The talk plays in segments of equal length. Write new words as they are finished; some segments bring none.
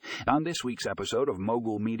On this week's episode of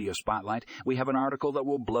Mogul Media Spotlight, we have an article that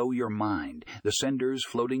will blow your mind, the Sender's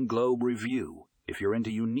Floating Globe Review. If you're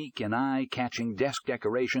into unique and eye-catching desk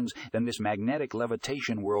decorations, then this magnetic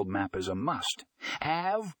levitation world map is a must.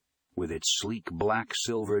 With its sleek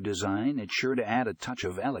black-silver design, it's sure to add a touch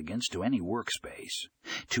of elegance to any workspace.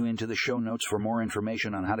 Tune into the show notes for more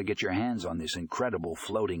information on how to get your hands on this incredible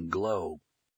floating globe.